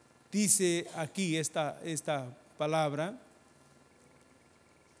 Dice aquí esta palabra,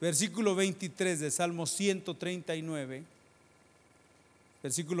 versículo 23 de Salmo 139,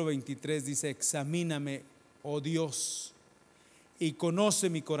 versículo 23 dice: examíname, oh Dios, y conoce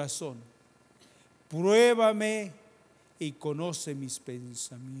mi corazón, pruébame y conoce mis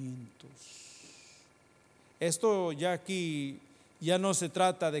pensamientos. Esto ya aquí ya no se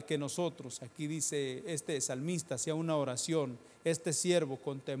trata de que nosotros, aquí dice este salmista, hacía una oración, este siervo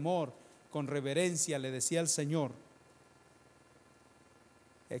con temor, con reverencia le decía al Señor: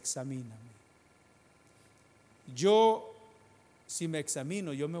 examíname. Yo, si me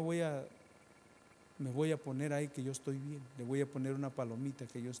examino, yo me voy a poner ahí que yo estoy bien, le voy a poner una palomita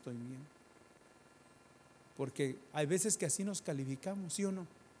que yo estoy bien. Porque hay veces que así nos calificamos, ¿sí o no?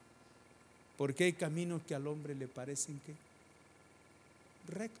 Porque hay caminos que al hombre le parecen que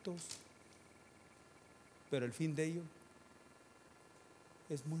rectos, pero el fin de ellos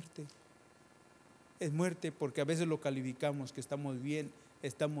es muerte. Es muerte, porque a veces lo calificamos que estamos bien,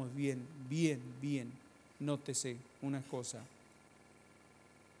 bien. Nótese una cosa: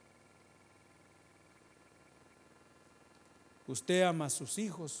 usted ama a sus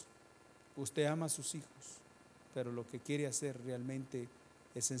hijos, pero lo que quiere hacer realmente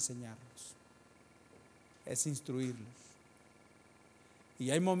es enseñarlos, es instruirlos. Y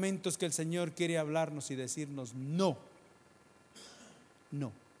hay momentos que el Señor quiere hablarnos y decirnos: no,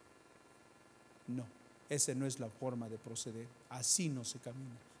 esa no es la forma de proceder, así no se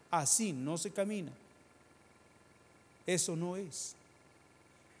camina, eso no es.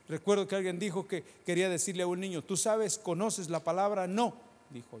 Recuerdo que alguien dijo que quería decirle a un niño: ¿tú conoces la palabra no?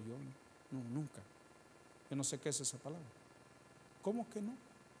 Dijo: yo no, nunca, yo no sé qué es esa palabra. ¿Cómo que no?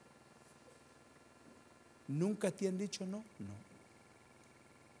 ¿Nunca te han dicho no?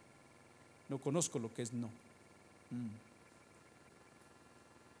 No conozco lo que es no.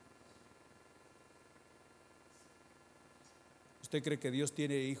 ¿Usted cree que Dios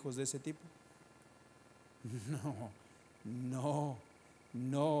tiene hijos de ese tipo? No,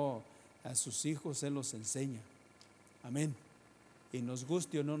 a sus hijos Él los enseña. Amén. Y nos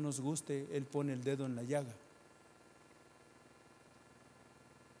guste o no nos guste, Él pone el dedo en la llaga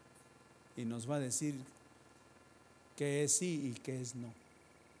y nos va a decir qué es sí y qué es no.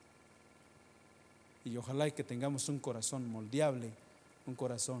 Y ojalá que tengamos un corazón moldeable, un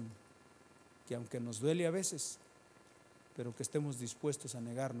corazón que, aunque nos duele a veces, pero que estemos dispuestos a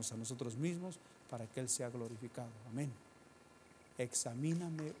negarnos a nosotros mismos para que Él sea glorificado. Amén.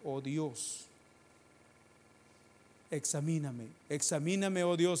 Examíname, oh Dios. Examíname,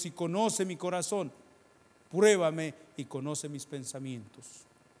 oh Dios, y conoce mi corazón. Pruébame y conoce mis pensamientos.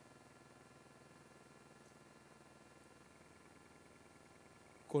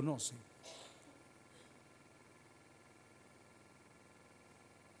 Conoce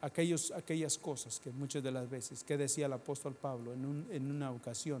aquellas cosas que muchas de las veces, que decía el apóstol Pablo en una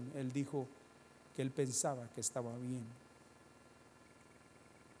ocasión, él dijo que él pensaba que estaba bien.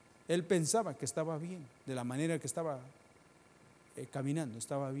 Él pensaba que estaba bien, de la manera que estaba caminando,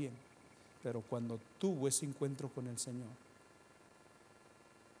 estaba bien. Pero cuando tuvo ese encuentro con el Señor,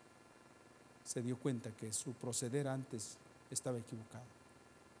 se dio cuenta que su proceder antes estaba equivocado,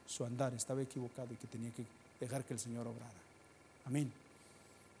 su andar estaba equivocado y que tenía que dejar que el Señor obrara. Amén.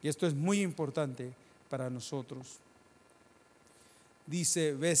 Y esto es muy importante para nosotros.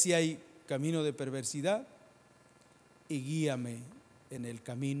 Dice: ve si hay camino de perversidad y guíame en el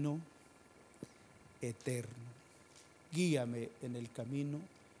camino eterno. Guíame en el camino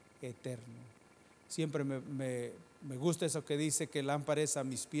eterno. Siempre me gusta eso que dice que lámpara es a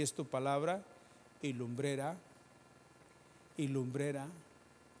mis pies tu palabra y lumbrera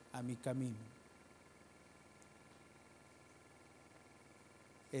a mi camino.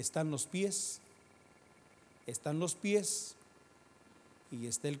 Están los pies y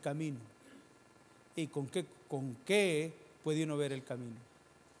está el camino. ¿Y con qué puede uno ver el camino?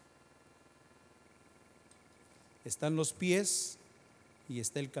 Están los pies y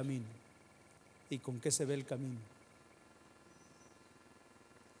está el camino. ¿Y con qué se ve el camino?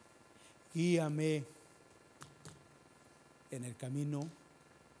 Guíame en el camino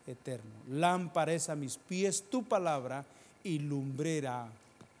eterno. Lámpara es a mis pies tu palabra y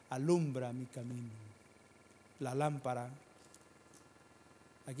alumbra mi camino. La lámpara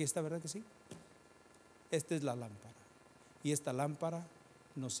Aquí está, ¿verdad que sí? Esta es la lámpara. Y esta lámpara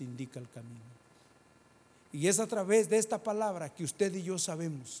nos indica el camino. Y es a través de esta palabra que usted y yo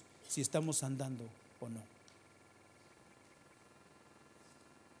sabemos si estamos andando o no.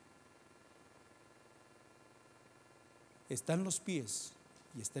 Están los pies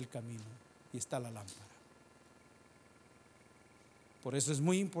y está el camino y está la lámpara. Por eso es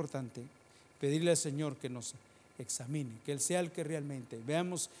muy importante pedirle al Señor que nos examine, que Él sea el que realmente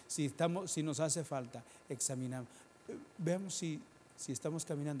veamos si nos hace falta, examinamos, veamos si estamos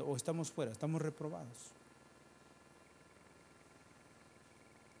caminando o estamos fuera, estamos reprobados.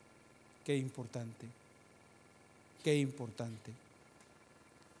 Qué importante, qué importante.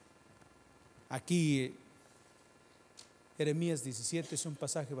 Aquí Jeremías 17 es un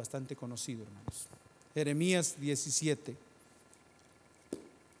pasaje bastante conocido, hermanos. Jeremías 17.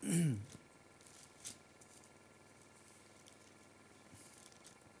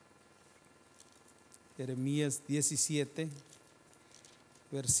 Jeremías 17,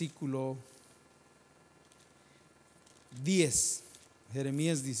 versículo 10.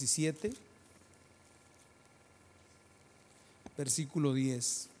 Jeremías 17, versículo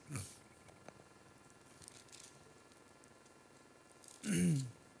 10.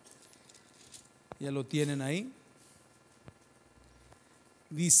 Ya lo tienen ahí.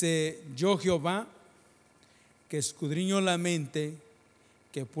 Dice: yo Jehová, que escudriño la mente,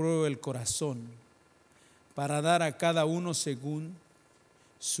 que pruebo el corazón, para dar a cada uno según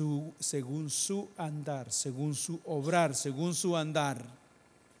su andar, según su obrar, según su andar,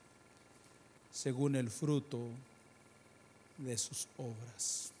 según el fruto de sus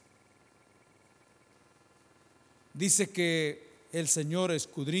obras. Dice que el Señor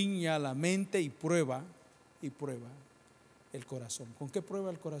escudriña la mente y prueba el corazón. ¿Con qué prueba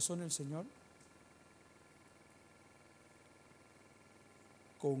el corazón el Señor?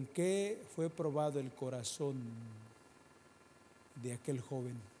 ¿Con qué fue probado el corazón de aquel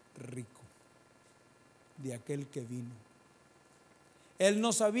joven rico, de aquel que vino? Él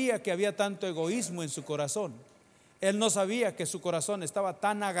no sabía que había tanto egoísmo en su corazón. Él no sabía que su corazón estaba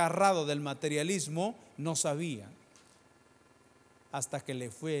tan agarrado del materialismo, no sabía, hasta que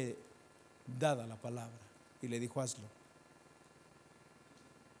le fue dada la palabra y le dijo: hazlo.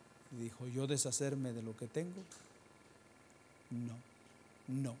 Y dijo: yo deshacerme de lo que tengo, no.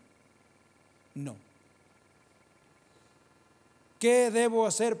 ¿Qué debo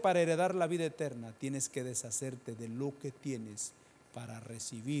hacer para heredar la vida eterna? Tienes que deshacerte de lo que tienes para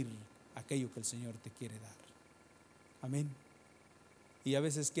recibir aquello que el Señor te quiere dar. Amén. Y a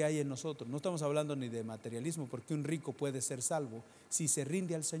veces, ¿qué hay en nosotros? No estamos hablando ni de materialismo, porque un rico puede ser salvo si se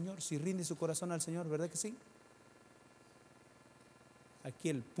rinde al Señor, si rinde su corazón al Señor, ¿verdad que sí? Aquí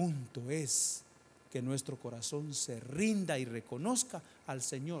el punto es que nuestro corazón se rinda y reconozca al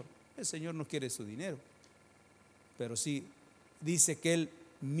Señor. El Señor no quiere su dinero, pero sí dice que Él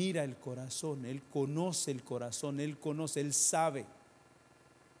mira el corazón, Él conoce el corazón, Él sabe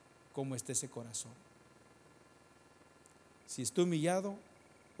cómo está ese corazón. Si está humillado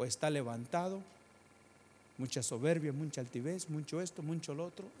o está levantado, mucha soberbia, mucha altivez, mucho esto, mucho lo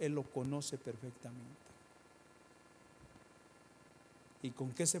otro, Él lo conoce perfectamente. ¿Y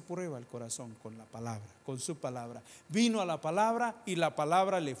con qué se prueba el corazón? Con la palabra, con su palabra. Vino a la palabra y la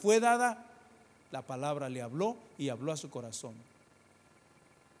palabra le fue dada, la palabra le habló y habló a su corazón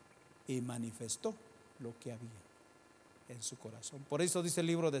y manifestó lo que había en su corazón. Por eso dice el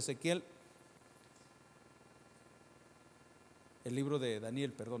libro de Ezequiel, el libro de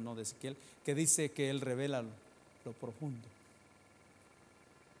Daniel, perdón, no de Ezequiel, que dice que Él revela lo profundo,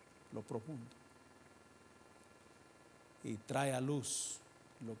 y trae a luz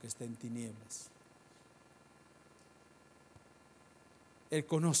lo que está en tinieblas. Él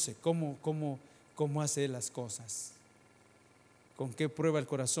conoce cómo hace las cosas. ¿Con qué prueba el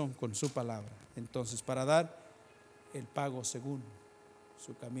corazón? Con su palabra. Entonces, para dar el pago según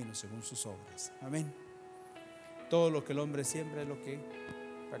su camino, según sus obras. Amén. Todo lo que el hombre siembra es lo que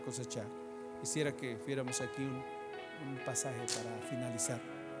va a cosechar. Quisiera que viéramos aquí un pasaje para finalizar.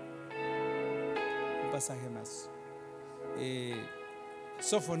 Un pasaje más.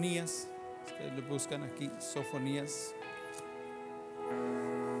 Sofonías, ustedes lo buscan aquí, Sofonías,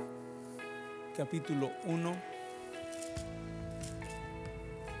 capítulo 1.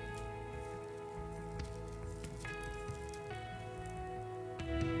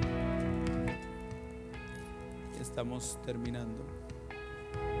 Estamos terminando.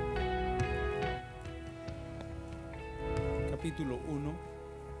 Capítulo 1,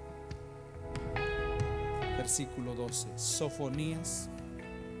 versículo 12. Sofonías,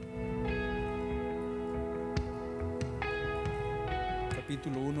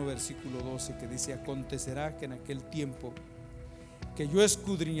 capítulo 1, versículo 12, que dice: acontecerá que en aquel tiempo que yo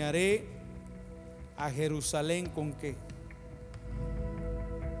escudriñaré a Jerusalén ¿con qué?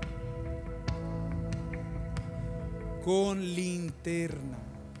 Con linterna,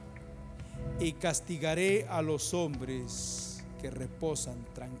 y castigaré a los hombres que reposan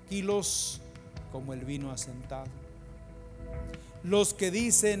tranquilos como el vino asentado. Los que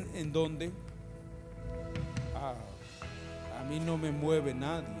dicen: ¿en dónde? A mí no me mueve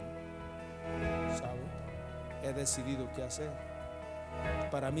nadie, ¿sabe? He decidido qué hacer.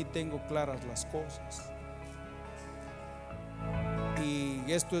 Para mí tengo claras las cosas, y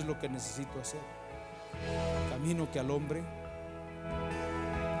esto es lo que necesito hacer. Camino que al hombre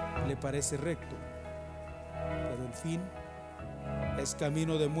le parece recto, pero el fin es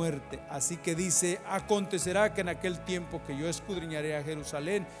camino de muerte. Así que dice: acontecerá que en aquel tiempo que yo escudriñaré a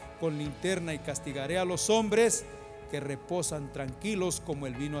Jerusalén con linterna, y castigaré a los hombres que reposan tranquilos como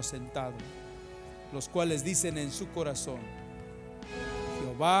el vino asentado, los cuales dicen en su corazón: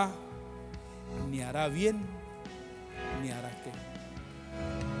 Jehová ni hará bien ni hará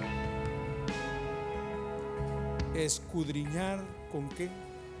qué. Escudriñar ¿con qué?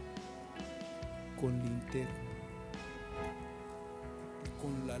 Con linterna,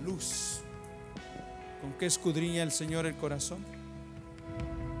 con la luz. ¿Con qué escudriña el Señor el corazón?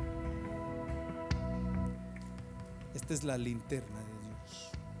 Esta es la linterna de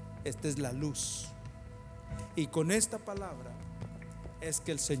Dios, esta es la luz, y con esta palabra es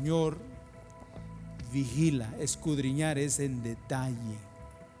que el Señor vigila. Escudriñar es en detalle,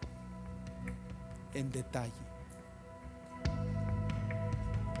 en detalle.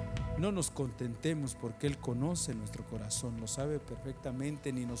 No nos contentemos, porque Él conoce nuestro corazón, lo sabe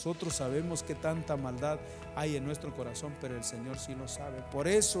perfectamente. Ni nosotros sabemos qué tanta maldad hay en nuestro corazón, pero el Señor sí lo sabe. Por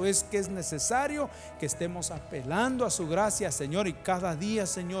eso es que es necesario que estemos apelando a su gracia, Señor, y cada día,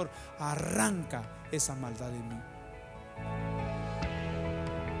 Señor, arranca esa maldad de mí.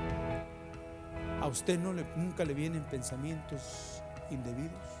 A usted nunca le vienen pensamientos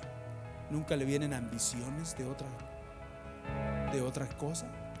indebidos, nunca le vienen ambiciones de otra cosa.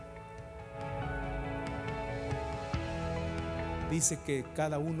 Dice que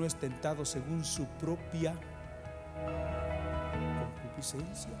cada uno es tentado según su propia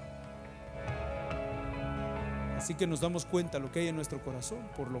concupiscencia. Así que nos damos cuenta lo que hay en nuestro corazón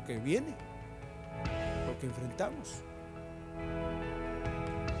por lo que viene, lo que enfrentamos.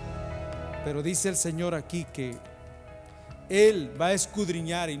 Pero dice el Señor aquí que Él va a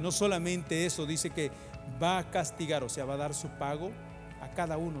escudriñar, y no solamente eso, dice que va a castigar, o sea, va a dar su pago a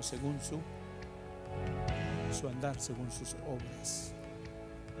cada uno según su andar, según sus obras.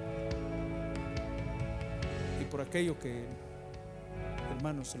 Y por aquello que,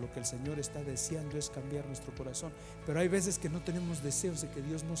 hermanos, lo que el Señor está deseando es cambiar nuestro corazón. Pero hay veces que no tenemos deseos de que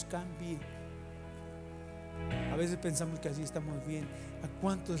Dios nos cambie. A veces pensamos que así estamos bien. ¿A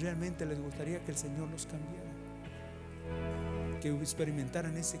cuántos realmente les gustaría que el Señor nos cambiara? Que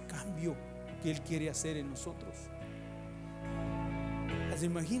experimentaran ese cambio que Él quiere hacer en nosotros. ¿Se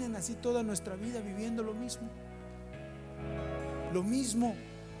imaginan así toda nuestra vida viviendo lo mismo? Lo mismo.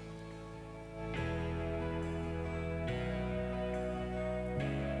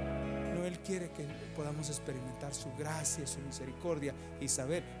 No, Él quiere que podamos experimentar su gracia, su misericordia, y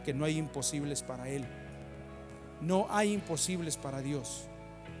saber que no hay imposibles para Él. No hay imposibles para Dios.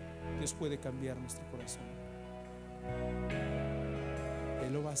 Dios puede cambiar nuestro corazón.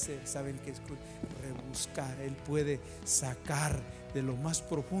 Él lo va a hacer. Saben que es rebuscar. Él puede sacar de lo más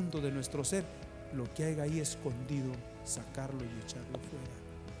profundo de nuestro ser lo que hay ahí escondido, sacarlo y echarlo fuera,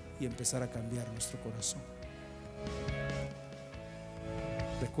 y empezar a cambiar nuestro corazón.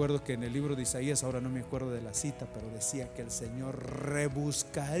 Recuerdo que en el libro de Isaías, ahora no me acuerdo de la cita, pero decía que el Señor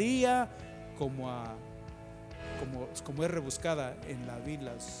rebuscaría como es rebuscada en la vid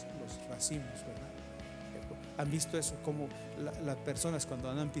los racimos, ¿verdad? ¿Han visto eso? Como las personas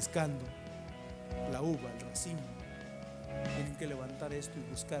cuando andan piscando la uva, el racimo, tienen que levantar esto y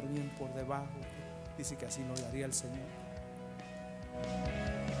buscar bien por debajo. Dice que así nos lo haría el Señor.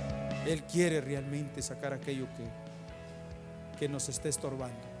 Él quiere realmente sacar aquello que nos esté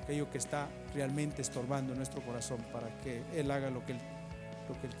estorbando, aquello que está realmente estorbando en nuestro corazón, para que Él haga lo que Él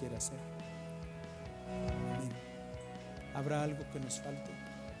quiere hacer. Amén. ¿Habrá algo que nos falte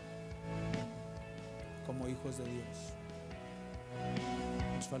como hijos de Dios?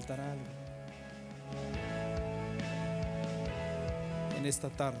 ¿Nos faltará algo? En esta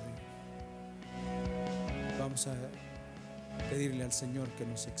tarde vamos a pedirle al Señor que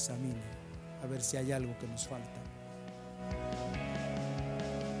nos examine, a ver si hay algo que nos falta,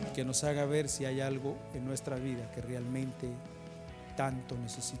 que nos haga ver si hay algo en nuestra vida que realmente tanto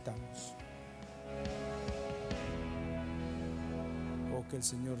necesitamos. Oh, que el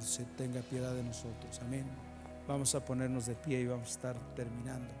Señor se tenga piedad de nosotros. Amén. Vamos a ponernos de pie y vamos a estar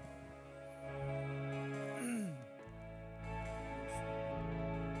terminando.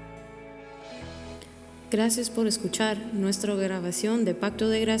 Gracias por escuchar nuestra grabación de Pacto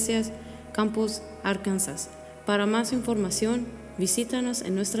de Gracias, Campos, Arkansas. Para más información, visítanos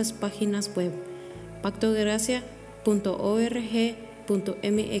en nuestras páginas web,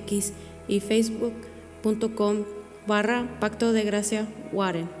 pactodegracia.org.mx y facebook.com/Pacto de Gracia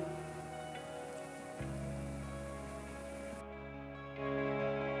Warren.